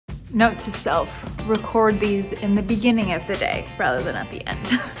Note to self, record these in the beginning of the day rather than at the end.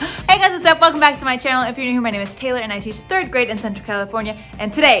 Hey guys, what's up? Welcome back to my channel. If you're new here, my name is Taylor and I teach 3rd grade in Central California.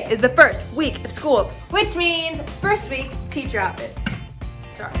 And today is the first week of school, which means first week teacher outfits.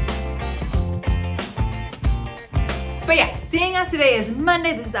 Sorry. But yeah, seeing as today is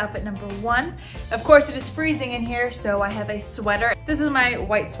Monday, this is outfit number 1. Of course, it is freezing in here, so I have a sweater. This is my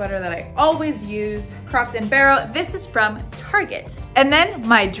white sweater that I always use, Croft & Barrel. This is from Target. And then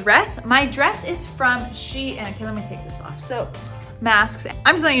my dress is from SheIn. Okay, let me take this off. So, masks.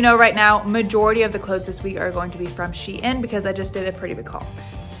 I'm just letting you know right now, majority of the clothes this week are going to be from SheIn because I just did a pretty big haul.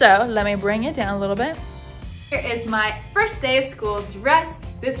 So, let me bring it down a little bit. Here is my first day of school dress.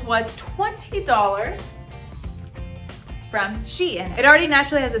 This was $20. From SheIn. It already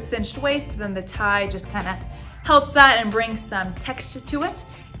naturally has a cinched waist, but then the tie just kind of helps that and brings some texture to it.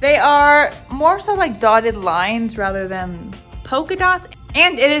 They are more so like dotted lines rather than polka dots,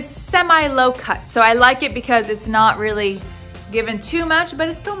 and it is semi-low cut. So I like it because it's not really given too much, but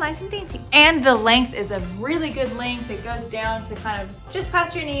it's still nice and dainty. And the length is a really good length. It goes down to kind of just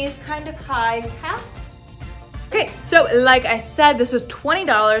past your knees, kind of high cap. Okay, so like I said, this was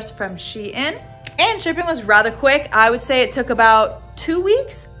 $20 from SheIn. And shipping was rather quick. I would say it took about 2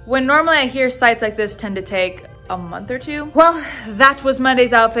 weeks. When normally I hear sites like this tend to take a month or 2. Well, that was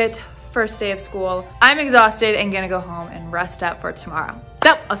Monday's outfit, first day of school. I'm exhausted and gonna go home and rest up for tomorrow.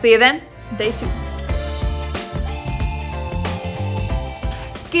 So, I'll see you then, day 2.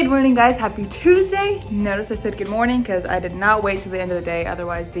 Good morning guys, happy Tuesday. Notice I said good morning because I did not wait till the end of the day.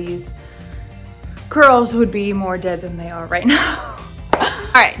 Otherwise these curls would be more dead than they are right now.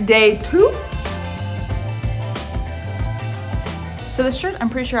 All right, day 2. So the shirt I'm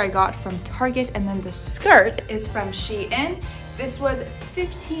pretty sure I got from Target, and then the skirt is from SheIn. This was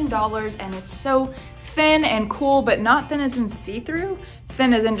 $15 and it's so thin and cool, but not thin as in see-through.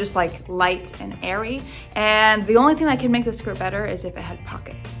 Thin as in just like light and airy. And the only thing that could make the skirt better is if it had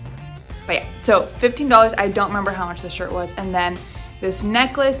pockets. But yeah, so $15, I don't remember how much the shirt was. And then this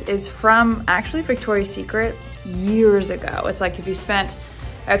necklace is from actually Victoria's Secret years ago. It's like if you spent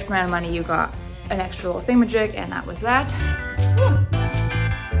X amount of money, you got an extra little thingamajig, and that was that.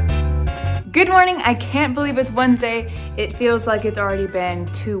 Good morning, I can't believe it's Wednesday. It feels like it's already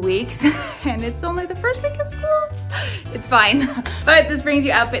been 2 weeks and it's only the first week of school. It's fine. But this brings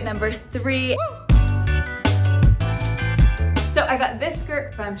you outfit number 3. So I got this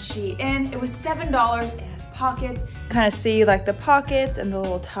skirt from SheIn. It was $7, it has pockets. Kind of see like the pockets and the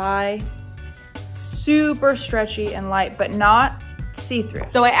little tie. Super stretchy and light, but not see-through.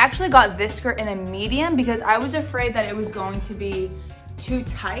 So I actually got this skirt in a medium because I was afraid that it was going to be too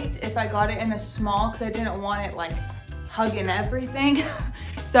tight if I got it in a small because I didn't want it like hugging everything.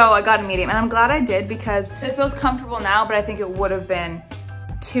 So I got a medium and I'm glad I did because it feels comfortable now, but I think it would have been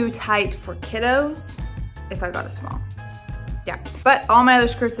too tight for kiddos if I got a small. Yeah, but all my other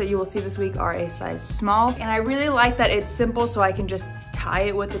skirts that you will see this week are a size small, and I really like that it's simple so I can just tie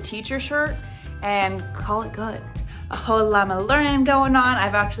it with a teacher shirt and call it good. A whole Llama learning going on.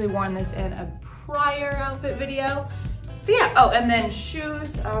 I've actually worn this in a prior outfit video. But yeah, oh, and then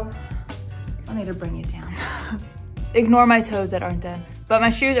shoes. Oh, I'll need to bring it down. Ignore my toes that aren't done. But my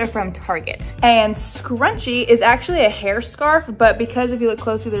shoes are from Target. And scrunchie is actually a hair scarf, but because if you look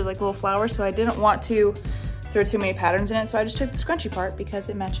closely, there's like little flowers, so I didn't want to throw too many patterns in it, so I just took the scrunchie part because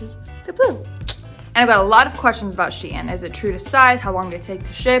it matches the blue. And I've got a lot of questions about SheIn. Is it true to size? How long did it take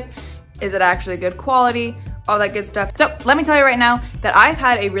to ship? Is it actually good quality? All that good stuff. So let me tell you right now that I've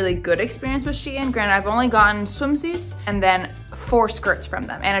had a really good experience with SheIn. Granted, I've only gotten swimsuits and then 4 skirts from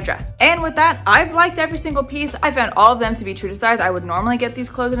them and a dress. And with that, I've liked every single piece. I found all of them to be true to size. I would normally get these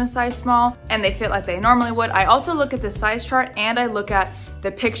clothes in a size small and they fit like they normally would. I also look at the size chart and I look at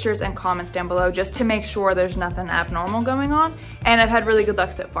the pictures and comments down below just to make sure there's nothing abnormal going on. And I've had really good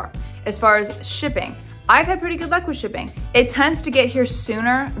luck so far. As far as shipping, I've had pretty good luck with shipping. It tends to get here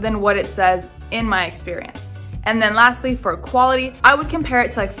sooner than what it says in my experience. And then lastly, for quality, I would compare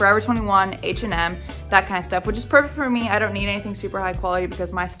it to like Forever 21, H&M, that kind of stuff, which is perfect for me. I don't need anything super high quality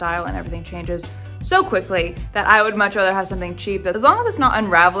because my style and everything changes so quickly that I would much rather have something cheap that as long as it's not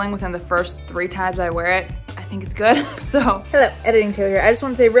unraveling within the first 3 times I wear it, I think it's good. So, hello, Editing Taylor here. I just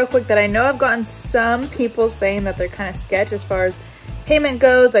want to say real quick that I know I've gotten some people saying that they're kind of sketch as far as payment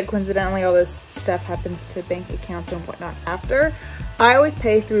goes, like coincidentally all this stuff happens to bank accounts and whatnot after. I always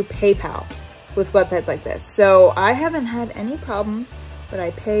pay through PayPal with websites like this. So I haven't had any problems, but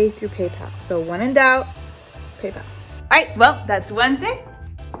I pay through PayPal. So when in doubt, PayPal. All right, well, that's Wednesday.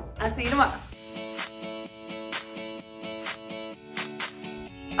 I'll see you tomorrow.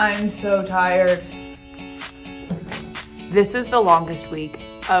 I'm so tired. This is the longest week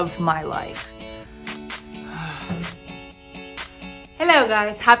of my life. Hello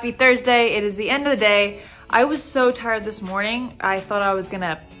guys, happy Thursday. It is the end of the day. I was so tired this morning. I thought I was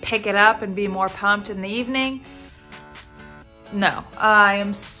gonna pick it up and be more pumped in the evening. No, I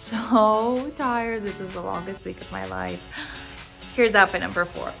am so tired. This is the longest week of my life. Here's outfit number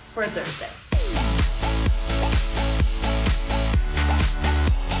 4 for Thursday.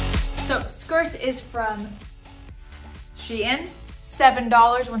 So skirt is from SheIn,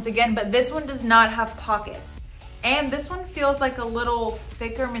 $7 once again, but this one does not have pockets. And this one feels like a little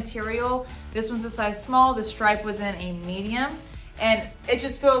thicker material. This one's a size small, the stripe was in a medium, and it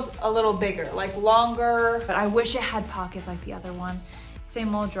just feels a little bigger, like longer, but I wish it had pockets like the other one.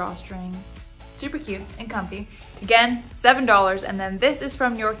 Same old drawstring, super cute and comfy. Again, $7, and then this is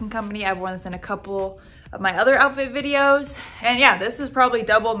from NY&Company. I've worn this in a couple of my other outfit videos. And yeah, this is probably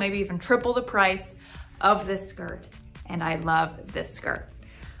double, maybe even triple the price of this skirt. And I love this skirt.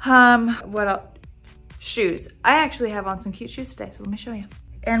 What else? Shoes. I actually have on some cute shoes today, so let me show you.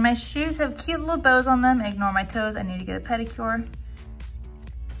 And my shoes have cute little bows on them. Ignore my toes, I need to get a pedicure.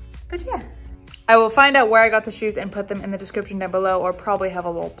 But yeah. I will find out where I got the shoes and put them in the description down below, or probably have a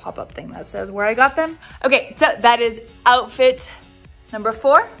little pop-up thing that says where I got them. Okay, so that is outfit number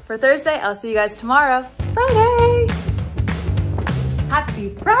 4 for Thursday. I'll see you guys tomorrow, Friday. Happy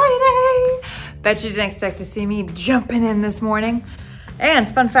Friday. Bet you didn't expect to see me jumping in this morning. And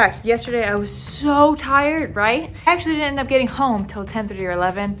fun fact, yesterday I was so tired, right? I actually didn't end up getting home till 10:30 or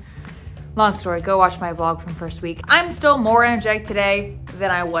 11. Long story, go watch my vlog from first week. I'm still more energetic today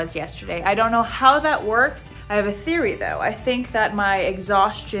than I was yesterday. I don't know how that works. I have a theory though. I think that my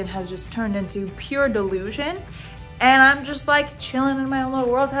exhaustion has just turned into pure delusion, and I'm just like chilling in my own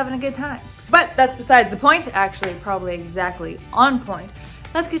little world having a good time. But that's besides the point, actually probably exactly on point.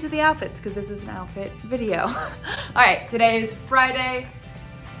 Let's get to the outfits, because this is an outfit video. All right, today is Friday.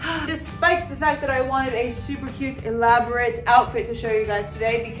 Despite the fact that I wanted a super cute, elaborate outfit to show you guys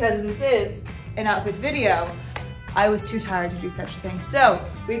today, because this is an outfit video, I was too tired to do such a thing. So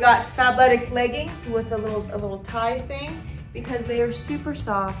we got Fabletics leggings with a little tie thing, because they are super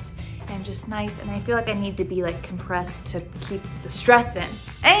soft and just nice, and I feel like I need to be like compressed to keep the stress in.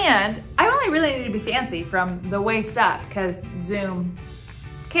 And I only really need to be fancy from the waist up, because zoom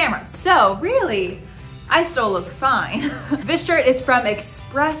camera. So really, I still look fine. This shirt is from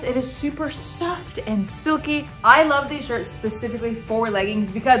Express. It is super soft and silky. I love these shirts specifically for leggings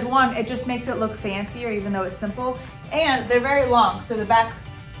because one, it just makes it look fancier even though it's simple, and they're very long, so the back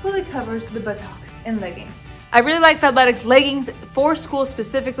really covers the buttocks in leggings. I really like Fabletics leggings for school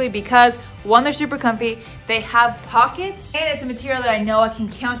specifically because one, they're super comfy, they have pockets, and it's a material that I know I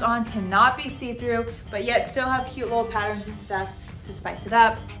can count on to not be see-through, but yet still have cute little patterns and stuff to spice it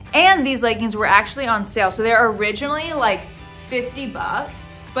up. And these leggings were actually on sale. So they're originally like 50 bucks,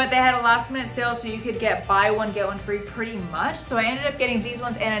 but they had a last minute sale so you could get buy one, get one free pretty much. So I ended up getting these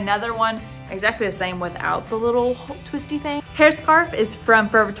ones and another one exactly the same without the little twisty thing. Hair scarf is from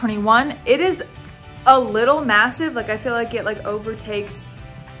Forever 21. It is a little massive. Like I feel like it like overtakes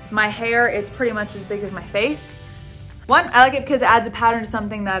my hair. It's pretty much as big as my face. One, I like it because it adds a pattern to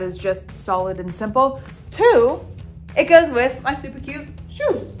something that is just solid and simple. Two, it goes with my super cute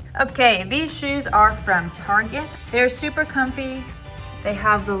shoes. Okay, these shoes are from Target. They're super comfy. They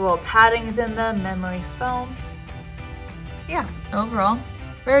have the little paddings in them, memory foam. Yeah, overall,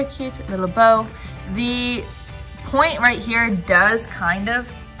 very cute little bow. The point right here does kind of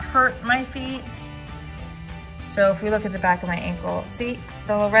hurt my feet. So if we look at the back of my ankle, see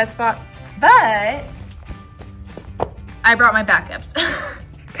the little red spot? But I brought my backups.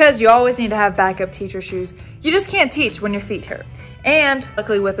 Because you always need to have backup teacher shoes. You just can't teach when your feet hurt. And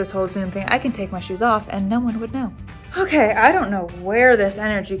luckily with this whole Zoom thing, I can take my shoes off and no one would know. Okay, I don't know where this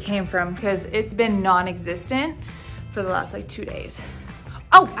energy came from because it's been non-existent for the last like 2 days.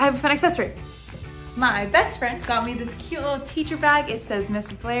 Oh, I have a fun accessory. My best friend got me this cute little teacher bag. It says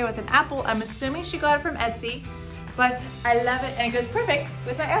Miss Blair with an apple. I'm assuming she got it from Etsy, but I love it and it goes perfect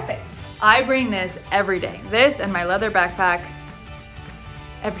with my outfit. I bring this every day. This and my leather backpack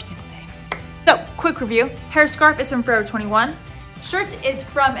every single day. So, quick review. Hair scarf is from Forever 21. Shirt is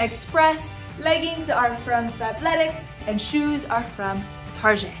from Express. Leggings are from Fabletics. And shoes are from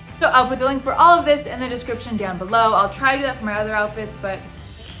Target. So I'll put the link for all of this in the description down below. I'll try to do that for my other outfits, but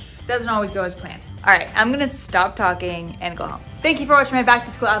it doesn't always go as planned. All right, I'm gonna stop talking and go home. Thank you for watching my back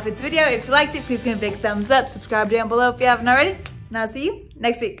to school outfits video. If you liked it, please give me a big thumbs up. Subscribe down below if you haven't already. And I'll see you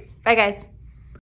next week. Bye guys.